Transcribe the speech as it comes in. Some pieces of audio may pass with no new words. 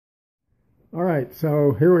All right,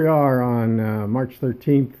 so here we are on March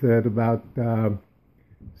 13th at about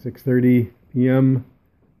 6:30 p.m.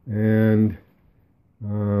 and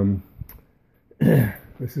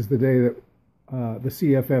this is the day that the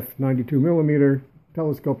CFF 92 millimeter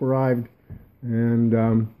telescope arrived, and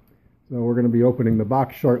so we're going to be opening the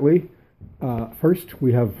box shortly. First,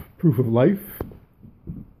 we have proof of life.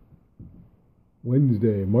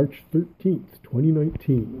 Wednesday, March 13th,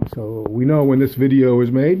 2019. So we know when this video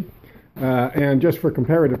was made. And just for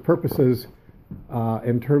comparative purposes,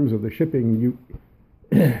 in terms of the shipping,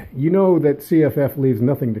 you know that CFF leaves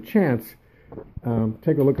nothing to chance.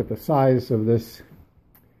 Take a look at the size of this.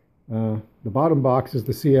 The bottom box is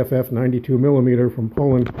the CFF 92 millimeter from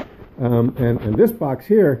Poland, and this box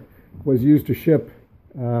here was used to ship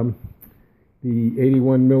the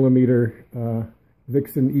 81 millimeter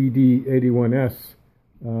Vixen ED 81S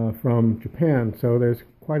from Japan. So there's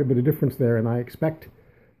quite a bit of difference there, and I expect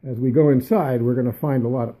as we go inside, we're going to find a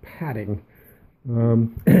lot of padding.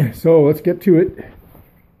 So let's get to it.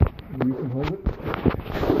 You can hold it.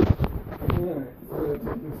 Alright, so let's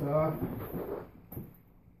take this off.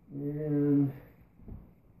 And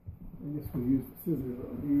I guess we'll use the scissors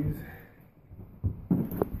on these.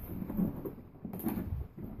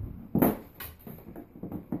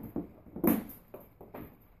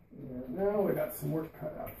 And now we got some work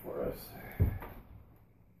cut out for us.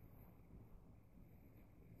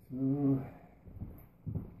 So,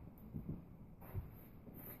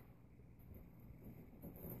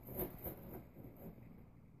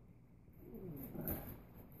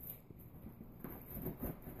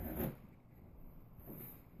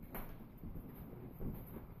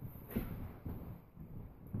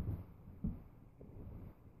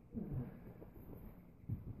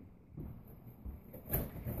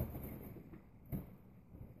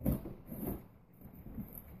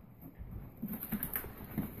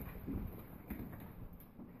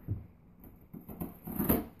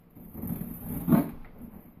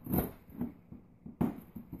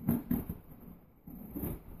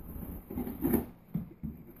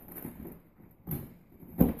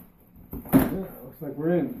 looks like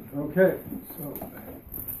we're in. Okay, so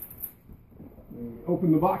we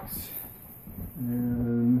open the box,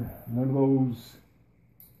 and none of those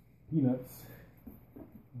peanuts.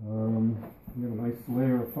 We have a nice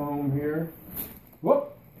layer of foam here.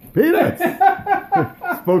 Whoop! Peanuts!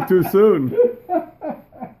 Spoke too soon.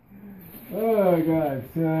 Oh gosh.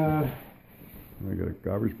 I got a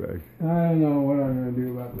garbage bag. I don't know what I'm going to do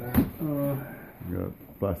about that. You got a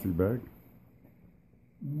plastic bag?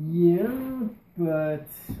 Yeah, but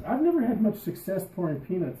I've never had much success pouring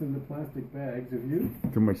peanuts into plastic bags. Have you?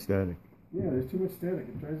 Too much static. Yeah, there's too much static.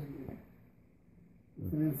 It drives you.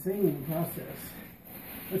 It's an insane process.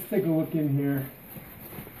 Let's take a look in here.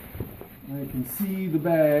 I can see the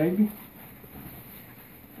bag.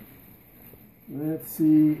 Let's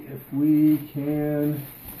see if we can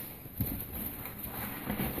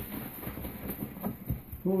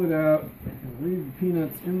pull it out and leave the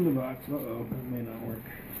peanuts in the box. Uh-oh, that may not work.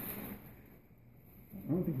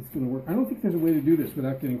 I don't think it's going to work. I don't think there's a way to do this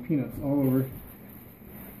without getting peanuts all over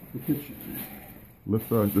the kitchen. Lift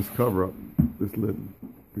this cover up, this lid.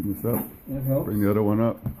 Bring this up. That helps. Bring the other one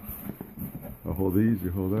up. I'll hold these,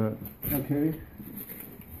 you hold that. Okay.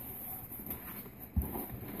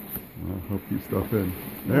 I'll help you stuff in.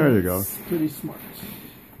 There you go. That's pretty smart.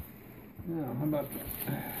 Now, how about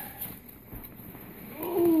that?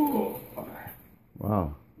 Oh.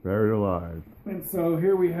 Wow, buried alive. And so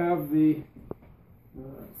here we have the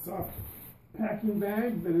soft packing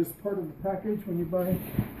bag that is part of the package when you buy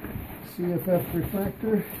CFF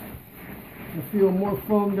refractor. I feel more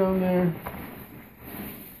foam down there.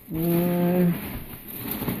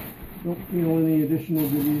 Don't feel any additional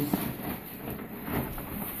goodies.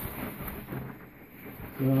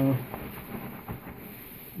 So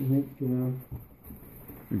I think you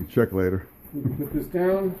can check later. we can put this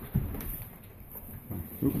down.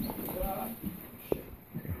 Oops.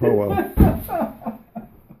 Oh well.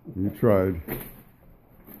 You tried.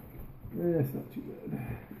 That's not too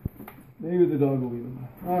bad. Maybe the dog will eat them.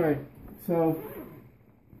 Alright, so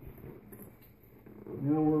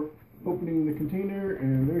now we're opening the container,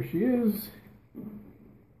 and there she is.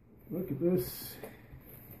 Look at this.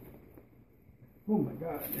 Oh my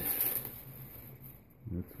god.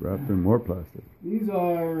 It's wrapped in more plastic. These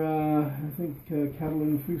are, I think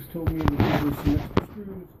Catalin Foos told me that these were some extra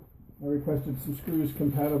screws. I requested some screws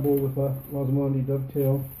compatible with a Wasmani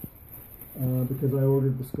dovetail because I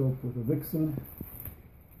ordered the scope with a Vixen.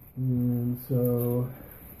 And so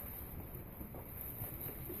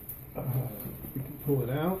we can pull it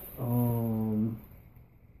out.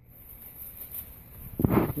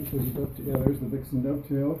 I think there's a dovetail. Yeah, there's the Vixen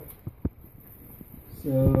dovetail.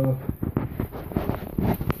 So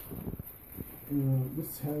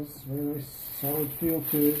this has a very nice solid feel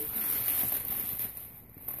to it.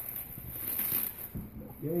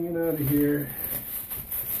 Getting it out of here.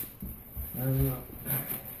 I don't know.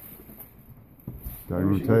 Dining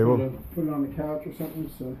room table? Put it on the couch or something.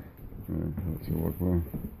 So. Okay, that's your work well.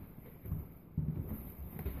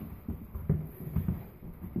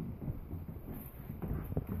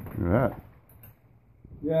 Look at that.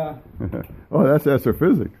 Yeah. Oh, that's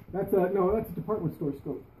astrophysics. That's no, that's a department store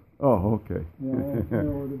scope. Oh, okay.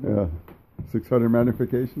 Yeah. 600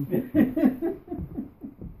 magnification.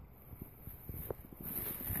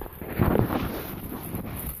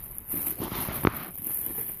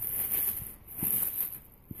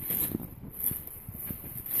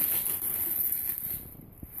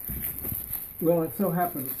 Well, it so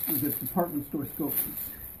happens that department store scope is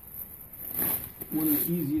one of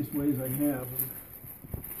the easiest ways I have of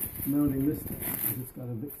mounting this thing, because it's got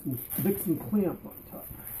a Vixen clamp on top.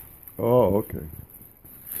 Oh, okay.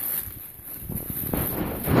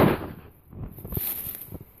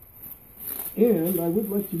 And I would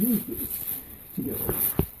like to use these together.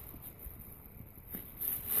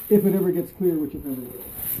 If it ever gets clear, which it never will.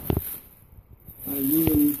 I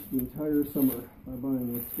ruined the entire summer by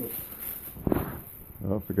buying this scope.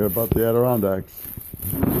 Oh, forget about the Adirondacks.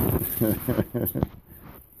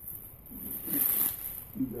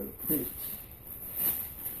 You got a print.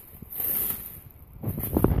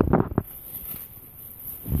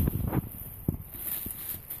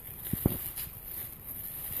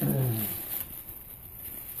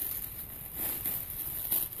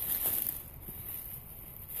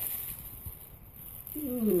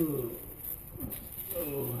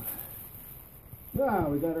 Ah,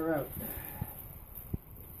 we got her out.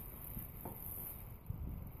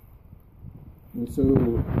 And so this is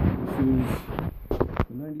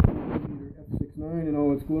the 92mm f6.9 in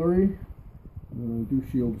all its glory. The dew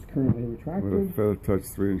shield is currently retracted. With a feather touch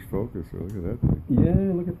 3-inch focus. So look at that thing.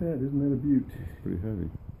 Yeah, look at that. Isn't that a beaut? It's pretty heavy.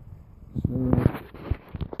 So let's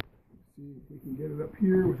see if we can get it up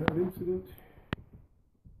here without incident.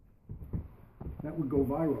 That would go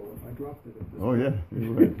viral if I dropped it at this Oh, yeah.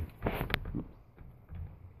 You're right.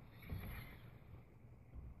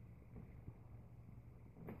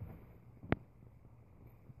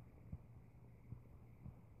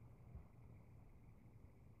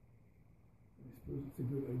 I suppose it's a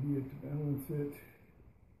good idea to balance it.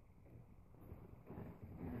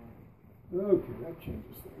 Okay, that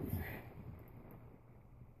changes things.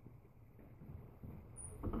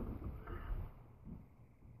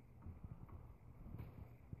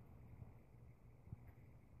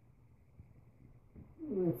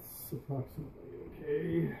 That's approximately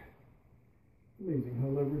okay. Amazing how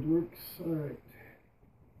leverage works. All right.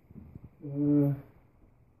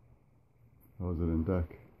 How is it in deck?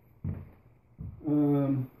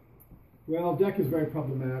 Well, deck is very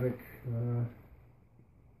problematic.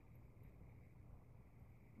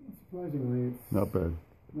 Surprisingly, it's Not bad.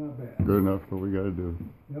 not bad. Good enough for what we got to do.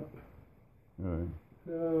 Yep. All right.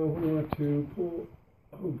 So we want to pull.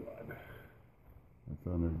 Oh God. That's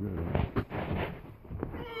on there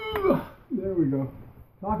good. There we go.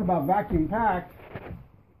 Talk about vacuum packed.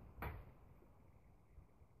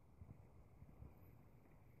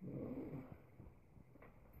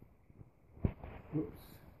 Oops.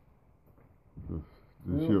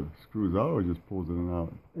 The shield screws out or just pulls it in and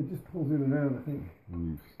out? It just pulls in and out, I think.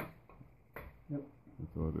 And Yep.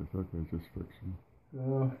 that's all it is. Okay, it's just friction.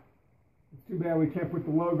 So it's too bad we can't put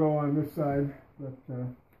the logo on this side, but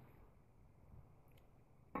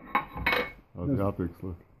How's the optics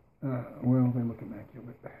look? well, they look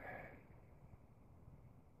immaculate. I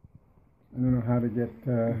don't know how to get.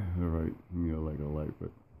 They're right. You need like a light,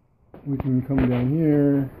 but We can come down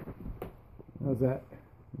here. How's that?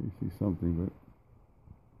 you see something, but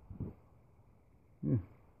yeah,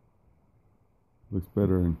 looks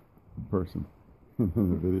better in person than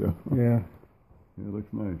the video. Yeah. Yeah, it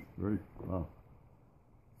looks nice. Very wow.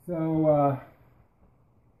 So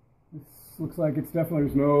this looks like it's definitely,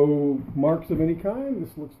 there's no marks of any kind.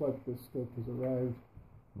 This looks like this scope has arrived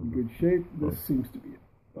in good shape. This seems to be,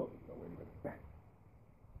 oh no, wait a minute.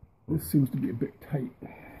 This seems to be a bit tight.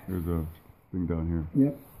 There's a thing down here.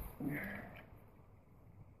 Yep.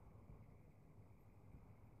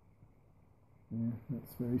 Yeah,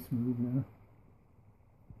 that's very smooth now.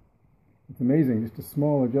 It's amazing, just a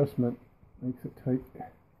small adjustment makes it tight.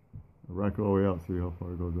 Rack it all the way out, see how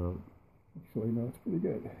far it goes out. Actually, no, it's pretty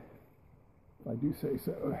good. If I do say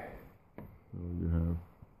so. So you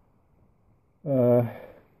have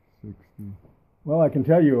 60. Well, I can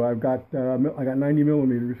tell you, I got 90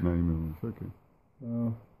 millimeters. 90 millimeters, okay.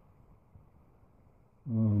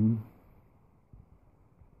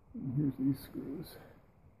 Here's these screws.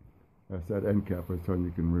 That's that end cap I was telling you,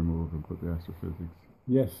 you can remove and put the astrophysics.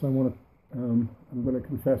 Yes, I want to. I'm going to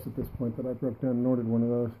confess at this point that I broke down and ordered one of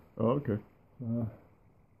those. Oh, okay.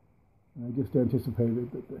 I just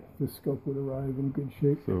anticipated that this scope would arrive in good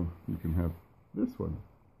shape. So you can have this one.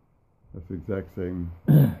 That's the exact same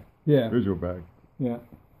yeah. visual bag. Yeah.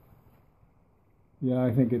 Yeah,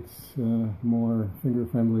 I think it's more finger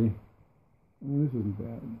friendly. This isn't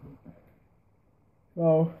bad.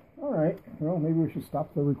 So, all right. Well, maybe we should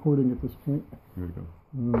stop the recording at this point. Here we go.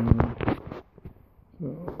 So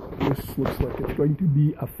this looks like it's going to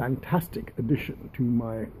be a fantastic addition to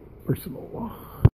my arsenal.